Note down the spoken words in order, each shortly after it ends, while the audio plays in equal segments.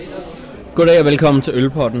Goddag og velkommen til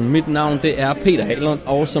Ølpotten. Mit navn det er Peter Haglund,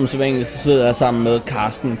 og som sædvanligt sidder jeg sammen med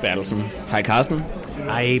Carsten Bertelsen. Hej Carsten.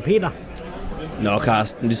 Hej Peter. Nå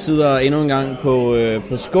Carsten, vi sidder endnu en gang på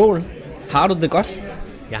Skål. Har du det godt?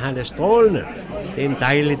 Jeg har det strålende. Det er en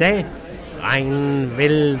dejlig dag. Regnen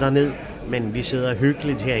vælter ned, men vi sidder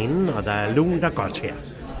hyggeligt herinde, og der er lunt og godt her.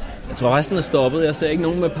 Jeg tror faktisk, den er stoppet. Jeg ser ikke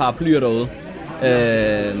nogen med paraplyer derude.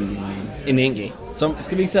 En enkelt. Så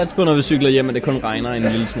skal vi ikke satse på, når vi cykler hjem, at det kun regner en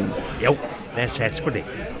lille smule? Jo, lad os satse på det.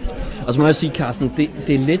 Og så må jeg sige, Carsten,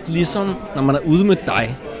 det er lidt ligesom, når man er ude med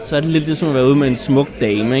dig, så er det lidt ligesom at være ude med en smuk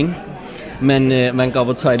dame, ikke? Man går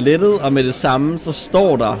på toilettet, og med det samme, så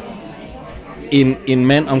står der en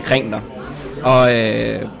mand omkring dig.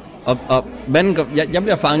 Og manden jeg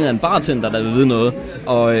bliver fanget af en bartender, der vil vide noget.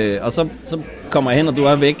 Og så kommer jeg hen, og du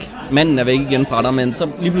er væk. Manden er væk igen fra dig, men så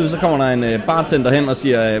lige pludselig så kommer der en bartender hen og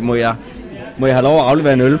siger, må jeg have lov at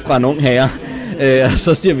aflevere en øl fra en ung herre? Og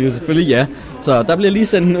så siger vi jo selvfølgelig ja. Så der bliver lige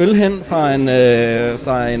sendt en øl hen fra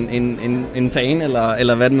en fan,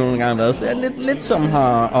 eller hvad det nu engang har været. Så det er lidt som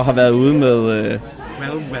at have været ude med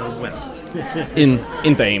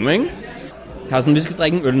en dame, ikke? Carsten, vi skal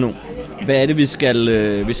drikke en øl nu. Hvad er det, vi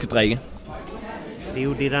skal drikke? Det er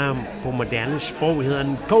jo det, der på moderne sprog hedder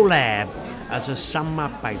en collab, altså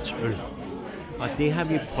samarbejdsøl. Og det har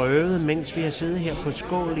vi prøvet, mens vi har siddet her på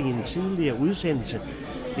Skål i en tidligere udsendelse.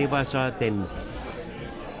 Det var så det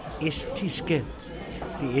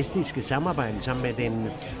estiske samarbejde sammen med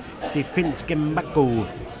det finske Maggo.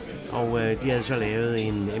 Og de havde så lavet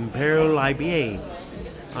en Imperial IPA.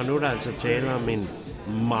 Og nu er der altså tale om en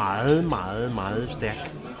meget, meget, meget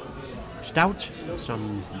stærk stout, som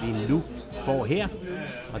vi nu får her.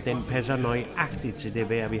 Og den passer nøjagtigt til det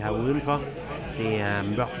vejr, vi har udenfor. Det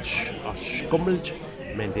er mørkt og skummelt,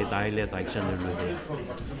 men det er dejligt at drikke sådan en øl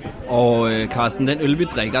der. Og Carsten, den øl vi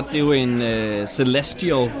drikker, det er jo en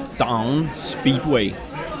Celestial Down Speedway.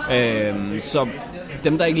 Så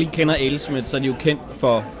dem der ikke lige kender Alesmith, så er de jo kendt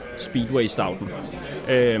for Speedway Stouten.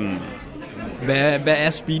 Hvad er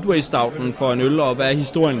Speedway Stouten for en øl, og hvad er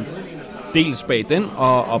historien dels bag den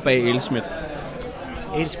og bag Alesmith?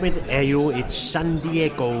 Alesmith er jo et San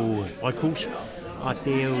Diego bryghus, og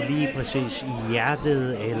det er jo lige præcis i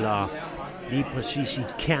hjertet, eller lige præcis i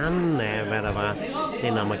kernen af, hvad der var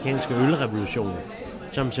den amerikanske ølrevolution,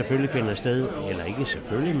 som selvfølgelig finder sted, eller ikke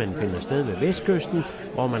selvfølgelig, men finder sted ved Vestkysten,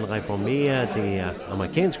 hvor man reformerer det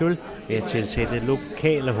amerikanske øl ved at tilsætte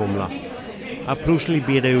lokale humler. Og pludselig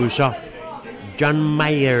bliver det jo så John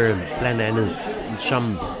Mayer blandt andet,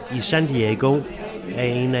 som i San Diego er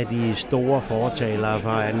en af de store fortalere for,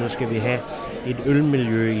 at nu skal vi have et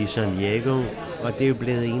ølmiljø i San Diego, og det er jo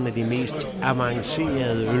blevet en af de mest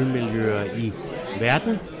avancerede ølmiljøer i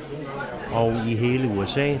verden og i hele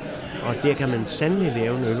USA, og der kan man sandelig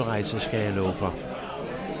lave en ølrejse, skal jeg love for.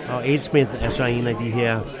 Og Alesmith er så en af de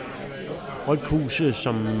her bryghuse,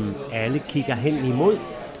 som alle kigger hen imod,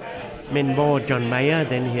 men hvor John Mayer,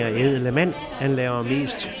 den her ædle mand, han laver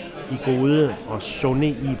mest i gode og sunde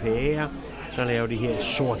IPA'er, så laver de her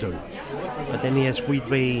sort øl. Og den her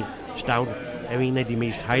Speedway Stout er en af de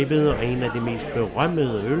mest hypede og en af de mest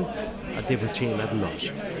berømmede øl, og det fortjener den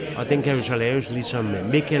også. Og den kan jo så laves ligesom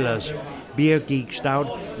Mikkelers Beer Geek Stout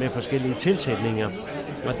med forskellige tilsætninger.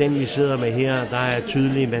 Og den vi sidder med her, der er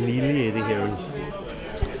tydelig vanilje i det her øl.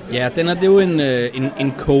 Ja, det er jo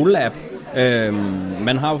en collab.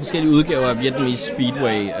 Man har jo forskellige udgaver af Vietnamese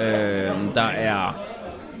Speedway. Der er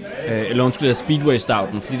Speedway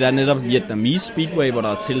Stouten, fordi der er netop Vietnamese Speedway, hvor der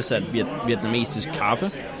er tilsat vietnamesisk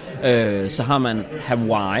kaffe. Så har man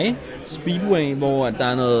Hawaii Speedway, hvor der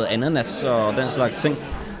er noget ananas og den slags ting.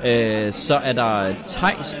 Så er der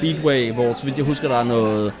Thai Speedway, hvor så vidt jeg husker, der er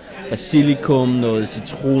noget basilikum, noget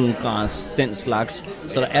citrongræs, den slags.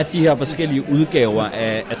 Så der er de her forskellige udgaver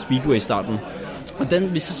af Speedway Stouten. Og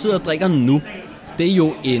den vi så sidder og drikker nu, det er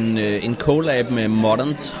jo en collab med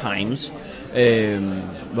Modern Times.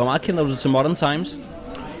 Hvor meget kender du til Modern Times?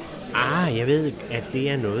 Jeg ved, at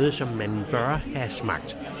det er noget, som man bør have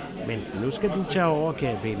smagt. Men nu skal du tage over,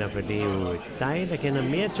 kære Peter, for det er jo dig, der kender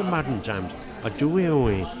mere til Modern Times. Og du er jo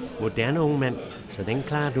en moderne ung mand, så den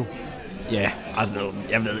klarer du. Ja, altså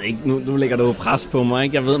jeg ved ikke, nu lægger du pres på mig,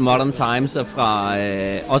 ikke? Jeg ved, Modern Times er fra,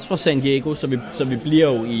 også fra San Diego, så vi bliver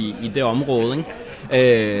jo i det område, ikke?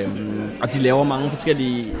 Og de laver mange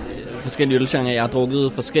forskellige ølgenrer. Jeg har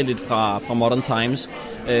drukket forskelligt fra Modern Times.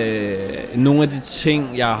 Nogle af de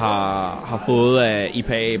ting, jeg har fået af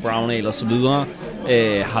IPA, brown ale og så videre,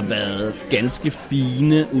 har været ganske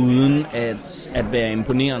fine, uden at være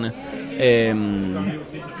imponerende.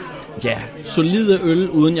 Ja, solide øl,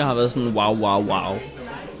 uden jeg har været sådan wow.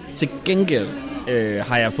 Til gengæld,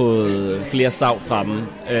 har jeg fået flere stout fra dem,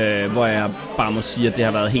 hvor jeg bare må sige, at det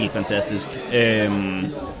har været helt fantastisk.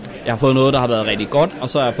 Jeg har fået noget, der har været rigtig godt, og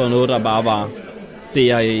så har jeg fået noget, der bare var det,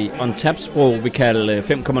 jeg i on-tap-sprog vil kalde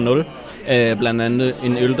 5,0. Blandt andet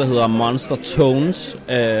en øl, der hedder Monster Tones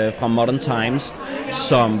fra Modern Times,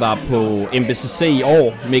 som var på MBCC i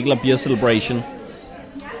år, Mikkel Beer Celebration.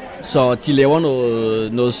 Så de laver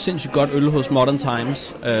noget sindssygt godt øl hos Modern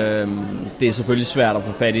Times. Det er selvfølgelig svært at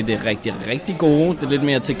få fat i. Det er rigtig, rigtig gode. Det er lidt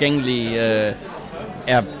mere tilgængelige.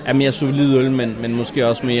 Er mere solid øl, men måske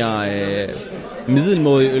også mere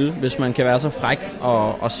middelmådig øl, hvis man kan være så fræk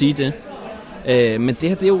og sige det. Men det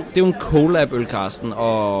her, det er jo en collab-øl, Carsten.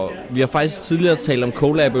 Og vi har faktisk tidligere talt om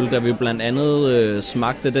collab-øl, da vi blandt andet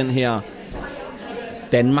smagte den her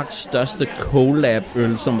Danmarks største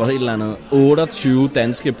collab-øl, som var et eller andet 28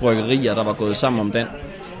 danske bryggerier, der var gået sammen om den.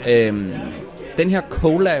 Den her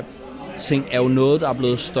collab-ting er jo noget, der er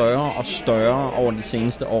blevet større og større over de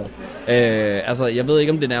seneste år. Altså, jeg ved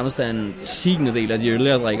ikke, om det nærmest er en 10. af de øl,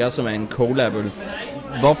 jeg drikker, som er en collab-øl.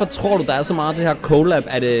 Hvorfor tror du, der er så meget af det her collab?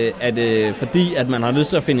 Er det fordi, at man har lyst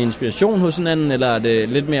til at finde inspiration hos hinanden, eller er det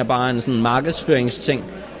lidt mere bare en sådan markedsføringsting,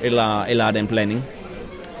 eller er det en blanding?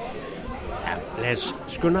 Lad os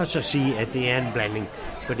skynde os at sige, at det er en blanding,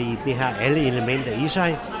 fordi det har alle elementer i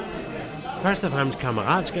sig. Først og fremmest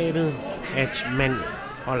kammeratskabet, at man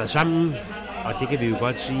holder sammen, og det kan vi jo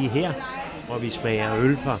godt sige her, hvor vi smager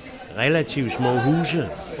øl fra relativt små huse,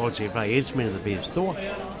 bortset fra Elsminde, der bliver stor,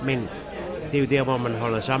 men det er jo der, hvor man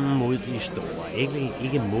holder sammen mod de store.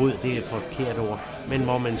 Ikke mod, det er et forkert ord, men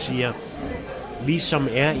hvor man siger, vi som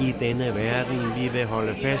er i denne verden, vi vil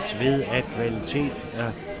holde fast ved, at kvalitet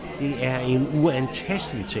det er en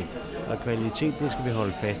uantastelig ting, og kvalitet, det skal vi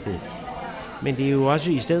holde fast i. Men det er jo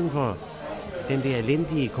også i stedet for den der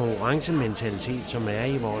elendige konkurrencementalitet, som er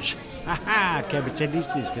i vores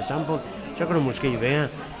kapitalistiske samfund, så kan det måske være,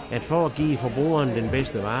 at for at give forbrugeren den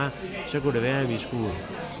bedste vare, så kunne det være, at vi skulle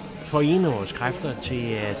forene vores kræfter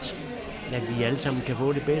til, at vi alle sammen kan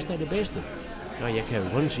få det bedste af det bedste. Og jeg kan jo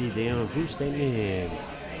kun sige, at det er jo fuldstændig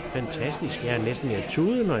fantastisk. Jeg er næsten mere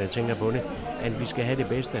tude, når jeg tænker på det, at vi skal have det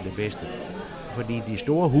bedste af det bedste. Fordi de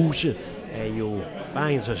store huse er jo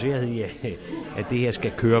bare interesseret i, at det her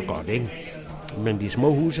skal køre godt, ikke? Men de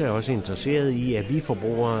små huse er også interesseret i, at vi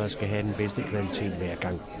forbrugere skal have den bedste kvalitet hver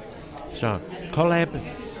gang. Så collab,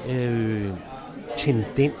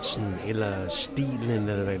 tendensen eller stilen,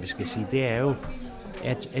 eller hvad vi skal sige, det er jo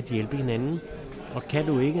at hjælpe hinanden. Og kan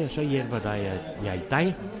du ikke, så hjælper jeg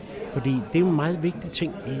dig. Fordi det er jo en meget vigtig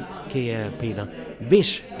ting, kære Peter.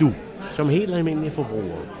 Hvis du som helt almindelig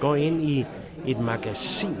forbruger går ind i et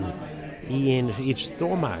magasin, i et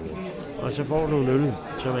stormarked, og så får du en øl,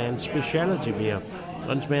 som er en specialty beer,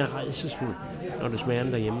 og den smager rædselsfuld, når du smager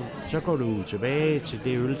den derhjemme, så går du tilbage til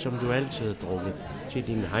det øl, som du altid har drukket, til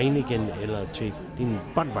din Heineken eller til din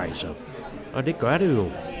Budweiser. Og det gør det jo.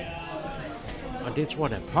 Og det tror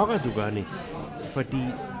jeg da pokker, du gør det. Fordi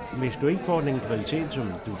hvis du ikke får den kvalitet, som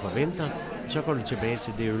du forventer, så går du tilbage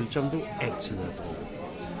til det øl, som du altid har drukket.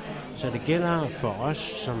 Så det gælder for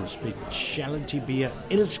os som specialty beer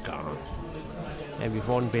elskere, at vi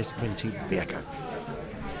får den bedste kvalitet hver gang.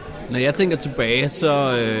 Når jeg tænker tilbage,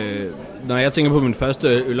 så når jeg tænker på min første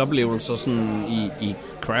øloplevelser sådan i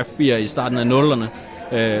craft beer i starten af 0'erne,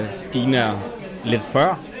 dine er lidt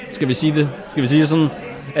før, skal vi sige det sådan,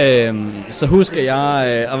 så husker jeg,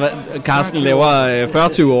 at Carsten laver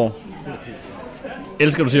 40-20 år.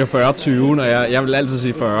 Elsker du siger 40-20, når jeg vil altid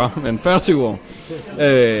sige 40, men 40-20 år.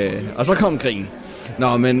 Og så kom krigen.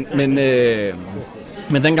 Nå, men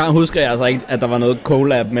dengang husker jeg altså ikke, at der var noget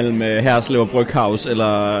collab mellem Herslev og Bryghaus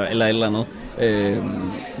eller et eller andet.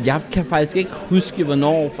 Jeg kan faktisk ikke huske,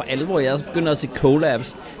 hvornår for alvor jeg begynder at se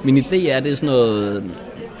collabs. Min idé er, det er sådan noget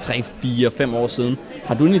 3, 4, 5 år siden.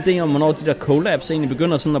 Har du en idé om, hvornår de der collabs egentlig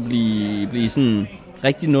begynder sådan at blive sådan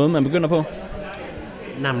rigtig noget, man begynder på?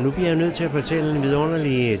 Nej, men nu bliver jeg nødt til at fortælle en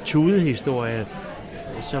vidunderlig tudehistorie,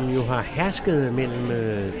 som jo har hersket mellem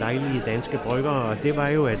dejlige danske bryggere, og det var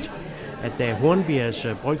jo, at da Hornbjergs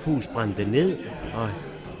bryghus brændte ned, og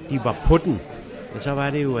de var på den, så var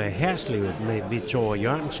det jo Herslev med Victor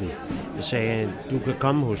Jørgensen, der sagde, du kan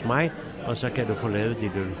komme hos mig, og så kan du få lavet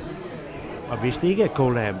dit øl. Og hvis det ikke er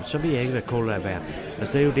collab, så ved jeg ikke, hvad collab er.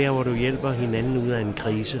 Altså, det er jo der, hvor du hjælper hinanden ud af en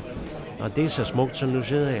krise. Og det er så smukt, så nu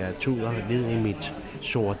sidder jeg og tuder ned i mit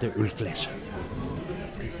sorte ølglas.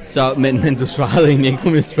 Så, men du svarede egentlig ikke på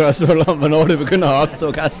mit spørgsmål om, hvornår det begynder at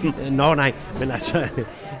opstå, Carsten. Nå, nej, men altså,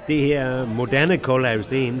 det her moderne collabs,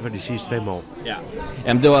 det er inden for de sidste 5 år. Ja,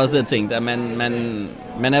 jamen det var også det, jeg tænkte, at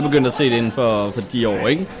man er begyndt at se det inden for 10 år,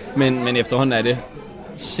 ikke? Men efterhånden er det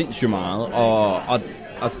sindssygt meget,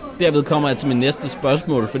 og derved kommer jeg til min næste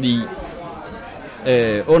spørgsmål, fordi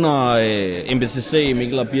under MBCC,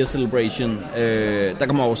 Mikkel og Beer Celebration, der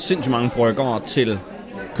kommer jo sindssygt mange bryggere til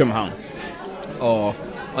København. Og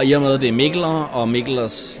i og med, det er Mikkeler, og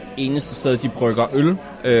Mikkelers eneste sted, de brygger øl.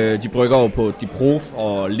 De brygger jo på De Prof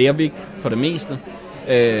og Lervik for det meste,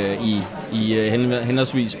 i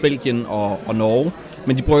henholdsvis Belgien og Norge.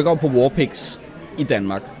 Men de brygger jo på Warpix i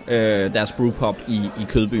Danmark, deres brewpub i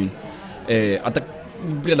Kødbyen. Og der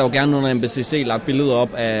bliver der jo gerne under MBCC lagt billeder op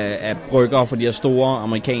af bryggere for de her store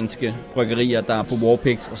amerikanske bryggerier, der er på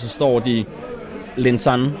Warpix, og så står de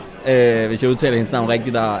Linsan, hvis jeg udtaler hendes navn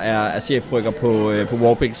rigtigt, der er chefbrygger på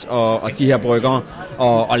Warpix, og de her bryggere,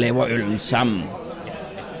 og laver øllen sammen.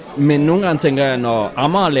 Men nogle gange tænker jeg, når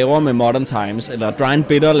Amager laver med Modern Times, eller Dry and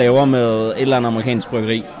Bitter laver med et eller andet amerikansk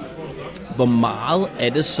bryggeri, hvor meget er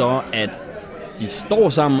det så, at de står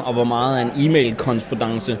sammen, og hvor meget er en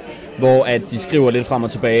e-mail-korrespondance, hvor at de skriver lidt frem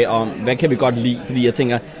og tilbage om, hvad kan vi godt lide? Fordi jeg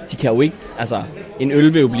tænker, de kan jo ikke, altså en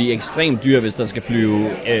øl vil jo blive ekstremt dyr, hvis der skal flyve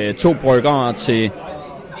 2 bryggere til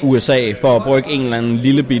USA for at brygge en eller anden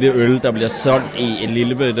lille bitte øl, der bliver solgt i et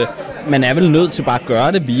lille bitte. Man er vel nødt til bare at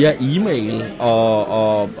gøre det via e-mail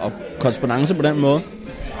og korrespondance på den måde?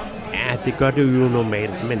 Ja, det gør det jo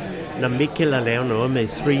normalt, men når Mikkel har lavet noget med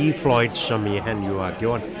Three Floyds, som han jo har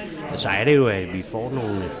gjort, så er det jo, at vi får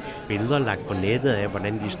nogle billeder lagt på nettet af,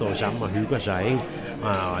 hvordan de står sammen og hygger sig, ikke?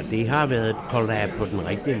 Og det har været et collab på den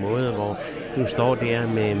rigtige måde, hvor du står der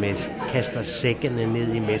med kaster sækkene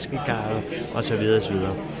ned i mælkekarret, og så videre, og så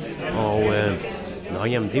videre. Og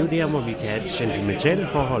jamen, det er jo der, hvor vi kan have et sentimentalt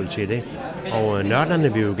forhold til det. Og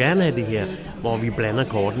nørderne vil jo gerne have det her, hvor vi blander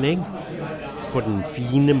kortene, ikke? På den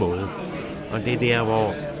fine måde. Og det er der,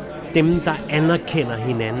 hvor dem, der anerkender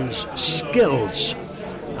hinandens skills,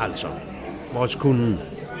 altså vores kunde,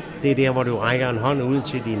 det er der, hvor du rækker en hånd ud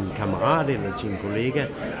til din kammerat eller til en kollega,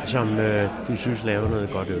 som du synes laver noget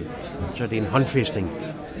godt øl. Så det er en håndfæstning.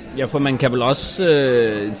 Ja, for man kan vel også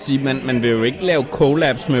sige, man vil jo ikke lave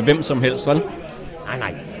collabs med hvem som helst, vel?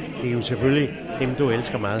 Nej. Det er jo selvfølgelig dem, du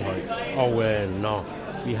elsker meget højt. Og når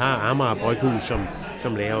vi har Amager Bryghus,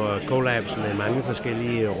 som laver collabs med mange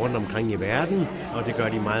forskellige rundt omkring i verden, og det gør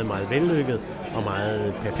de meget, meget vellykket og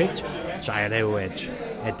meget perfekt, så er det jo,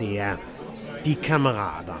 at det er de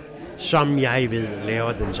kammerater, som jeg ved,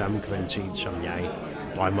 laver den samme kvalitet, som jeg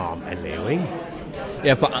drømmer om at lave, ikke?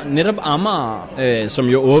 Ja, for netop Amager, som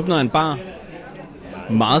jo åbner en bar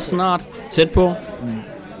meget snart, tæt på,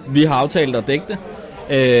 vi har aftalt at dække det,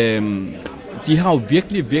 de har jo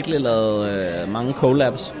virkelig lavet mange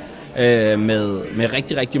collabs med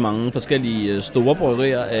rigtig, rigtig mange forskellige store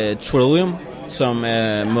bryggerier. Trillium, som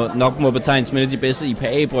nok må betegnes med de bedste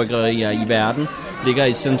IPA-bryggerier i verden, ligger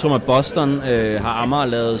i centrum af Boston, har Amager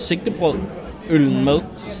lavet sigtebrød, øllen med.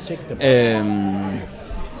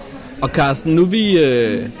 Og Carsten, nu vi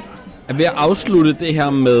er ved at afslutte det her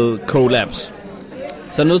med collabs,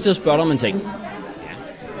 så er jeg nødt til at spørge dig om en ting.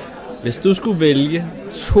 Hvis du skulle vælge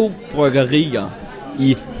 2 bryggerier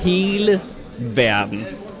i hele verden,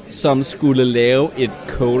 som skulle lave et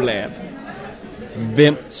collab,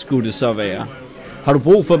 hvem skulle det så være? Har du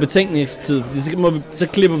brug for betænkningstid? Fordi så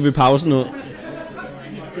klipper vi pausen ud.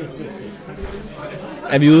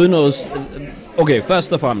 Er vi ude i noget... Okay,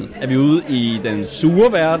 først og fremmest. Er vi ude i den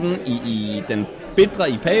sure verden, i den bitre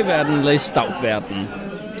IPA-verden, eller i stout-verden?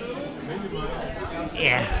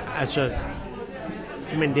 Ja, altså...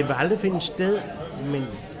 Men det vil aldrig finde sted, men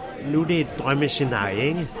nu er det et drømmescenarie,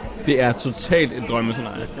 ikke? Det er totalt et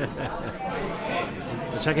drømmescenarie.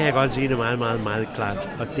 Så kan jeg godt sige det meget, meget, meget klart.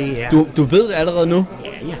 Og det er... Du ved det allerede nu?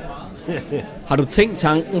 Ja. Har du tænkt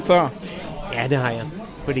tanken før? Ja, det har jeg.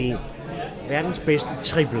 Fordi verdens bedste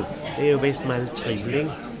triple, det er jo Vestmalle triple,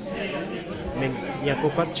 ikke? Men jeg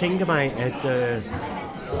kunne godt tænke mig, at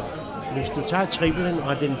hvis du tager triplen,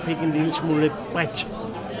 og den fik en lille smule bredt,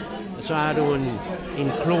 så har du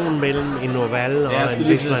en klon mellem en oval og en Vestmalle.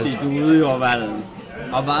 Jeg skulle sige, du er ude i ovalen.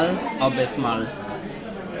 Oval og Vestmalle.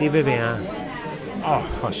 Det vil være...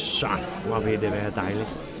 for sådan, hvor vil det være dejligt.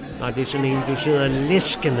 Og det er sådan en, du sidder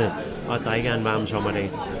læskende og drikker en varm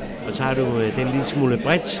sommerdag. Og så har du den lille smule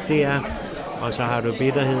bredt der, og så har du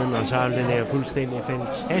bitterheden, og så har du den her fuldstændig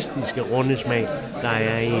fantastiske runde smag, der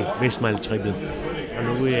er i Vestmalle triple. Og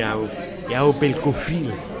nu er jeg jo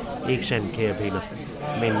belgofil, ikke sandt, kære Peter.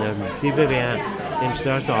 Men det vil være den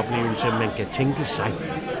største oplevelse, man kan tænke sig.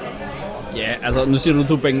 Ja, altså nu siger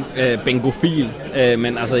du er bengofil,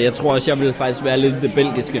 men altså jeg tror også, jeg vil faktisk være lidt det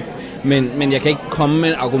belgiske. Men jeg kan ikke komme med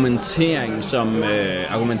en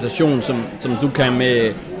argumentation, som du kan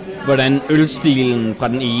med, hvordan ølstilen fra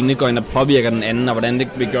den ene går ind og påvirker den anden, og hvordan det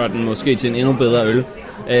vil gøre den måske til en endnu bedre øl.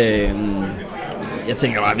 Jeg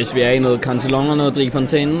tænker bare, hvis vi er i noget Cantillon og noget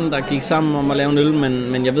Driefontaine, der gik sammen om at lave en øl,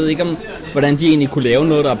 men jeg ved ikke om, hvordan de egentlig kunne lave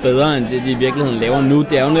noget, der er bedre, end det de i virkeligheden laver nu.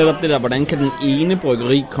 Det er jo netop det der, hvordan kan den ene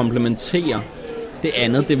bryggeri komplementere det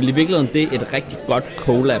andet. Det er vel i virkeligheden det, et rigtig godt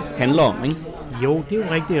collab handler om, ikke? Jo, det er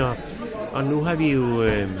jo rigtigt, og nu har vi jo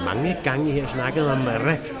mange gange her snakket om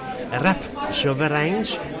Raf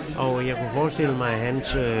Sovereigns, og jeg kunne forestille mig, at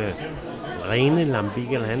hans rene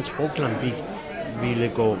lambik, eller hans frugtlambik,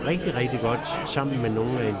 ville gå rigtig, rigtig godt sammen med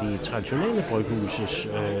nogle af de traditionelle bryghuses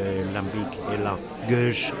lambik eller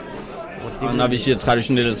gøs. Og når vi siger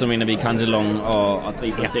traditionelle, så mener vi Cantillon og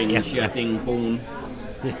Driefontaine, Chardin, Brun.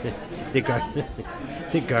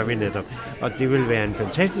 Det gør vi netop, og det vil være en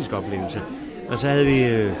fantastisk oplevelse. Og så havde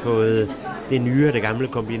vi fået det nye og det gamle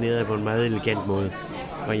kombineret på en meget elegant måde.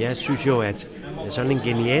 Og jeg synes jo, at sådan en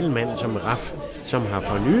genial mand som Raf, som har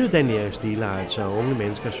fornyet den her stil, altså unge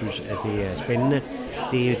mennesker synes, at det er spændende.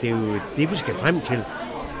 Det er jo det, vi skal frem til,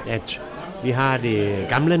 at vi har det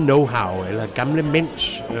gamle know-how, eller gamle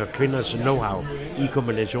mænds og kvinders know-how, i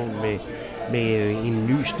kombination med en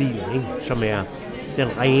ny stil, ikke? Som er den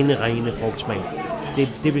rene frugtsmag.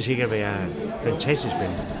 Det vil sikkert være fantastisk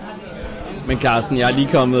spændende. Men Carsten, jeg er lige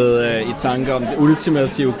kommet i tanke om det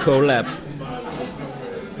ultimative collab.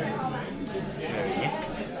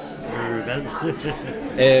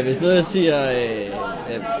 Hvis noget jeg siger,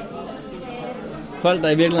 folk der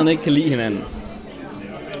i virkeligheden ikke kan lide hinanden.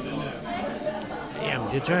 Jamen,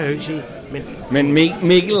 det tør jeg jo ikke sige. Men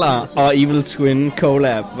Mikkeler og Evil Twin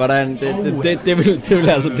collab, hvordan det vil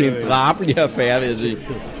altså blive en drabelig affære, vil jeg sige.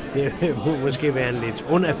 Det vil måske være en lidt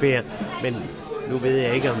ond affære, men nu ved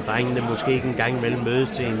jeg ikke, om drengene måske ikke engang imellem mødes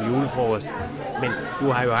til en julefrokost. Men du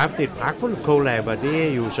har jo haft et pragtfuldt collab, og det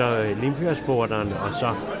er jo så Limfjordsporteren og så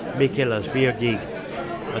Mikkelers Birgig.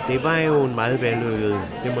 Og det var jo en meget vellykket,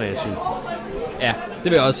 det må jeg sige. Ja,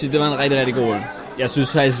 det vil jeg også sige. Det var en rigtig, rigtig god. Jeg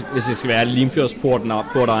synes faktisk, hvis det skal være,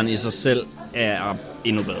 Limfjordsporteren i sig selv er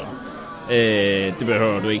endnu bedre. Det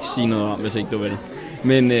behøver du ikke sige noget om, hvis ikke du vil.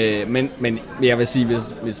 Men jeg vil sige,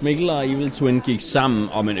 hvis Mikkel og Evil Twin gik sammen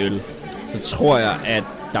om en øl, så tror jeg, at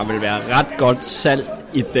der vil være ret godt salg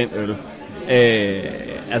i den øl.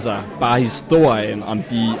 Altså bare historien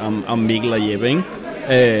om Mikkel og Jeppe, ikke?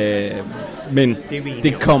 Men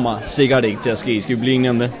det kommer sikkert ikke til at ske. Skal vi blive enige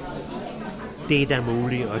om det? Det er da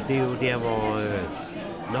muligt, og det er jo der, hvor...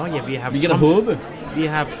 vi kan da håbe. Vi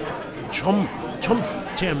har trumf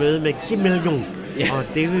til at møde med Gimmeljon, og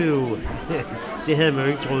det vil jo... det havde man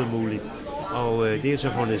jo ikke troet muligt. Og det er jo så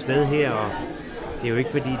fundet sted her, og det er jo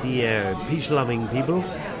ikke fordi, de er peace-loving people,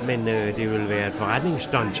 men det vil være et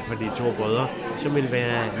forretningsstunt for de to brødre, som vil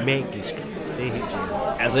være magisk. Det er helt sikkert.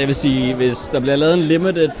 Altså jeg vil sige, hvis der bliver lavet en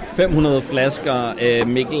limited 500 flasker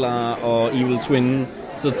Mikkeler og Evil Twin,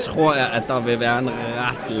 så tror jeg, at der vil være en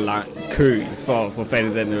ret lang kø for at få fat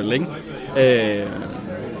i den øl, ikke?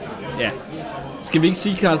 Ja. Skal vi ikke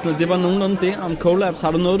sige, Carsten, at det var nogenlunde det om Collabs?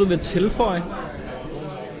 Har du noget, du vil tilføje?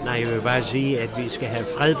 Nej, jeg vil bare sige, at vi skal have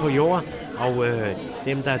fred på jord, og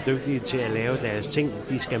dem, der er dygtige til at lave deres ting,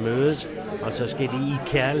 de skal mødes, og så skal de i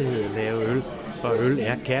kærlighed lave øl. For øl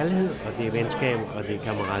er kærlighed, og det er venskab, og det er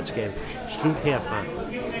kammeratskab. Slut herfra.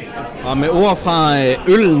 Og med ord fra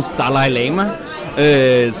ølens Dalai Lama,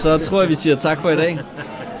 så tror jeg, vi siger tak for i dag.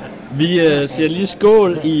 Vi siger lige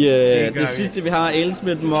skål i det sidste, vi har,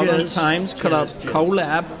 Elsmith Modern Times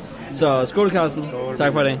Collab. Så skål, Carsten.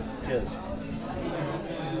 Tak for i dag.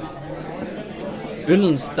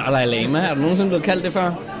 Ølens Dalai Lama, er du nogensinde blevet kaldt det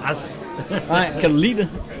før? Aldrig. Nej, kan du lide det?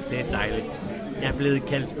 Det er dejligt. Jeg er blevet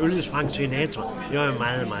kaldt ølens Frank Sinatra. Det var jeg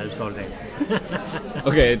meget, meget stolt af.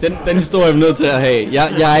 Okay, den historie er vi nødt til at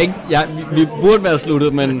have. Vi burde være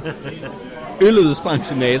sluttet, men ølets Frank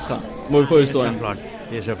Sinatra må vi få historien.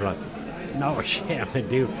 Det er så flot. Nå, ja, men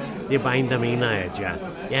det er bare en, der mener, at jeg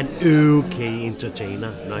er en okay entertainer,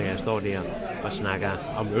 når jeg står der og snakker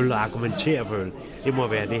om øl og argumenterer for øl. Det må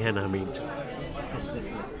være det, han har ment.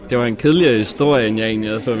 Det var en kedeligere historie, end jeg egentlig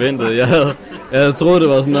havde forventet. Jeg havde troet, det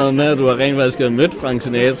var sådan noget med, at du har rent faktisk mødt Frank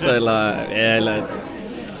Sinatra, eller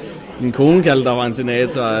din kone kaldte dig Frank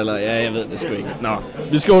Sinatra, eller jeg ved det sgu ikke. Nå,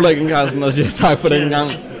 vi skåler igen, Carsten, og siger tak for den gang.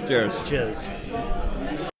 Cheers. Cheers.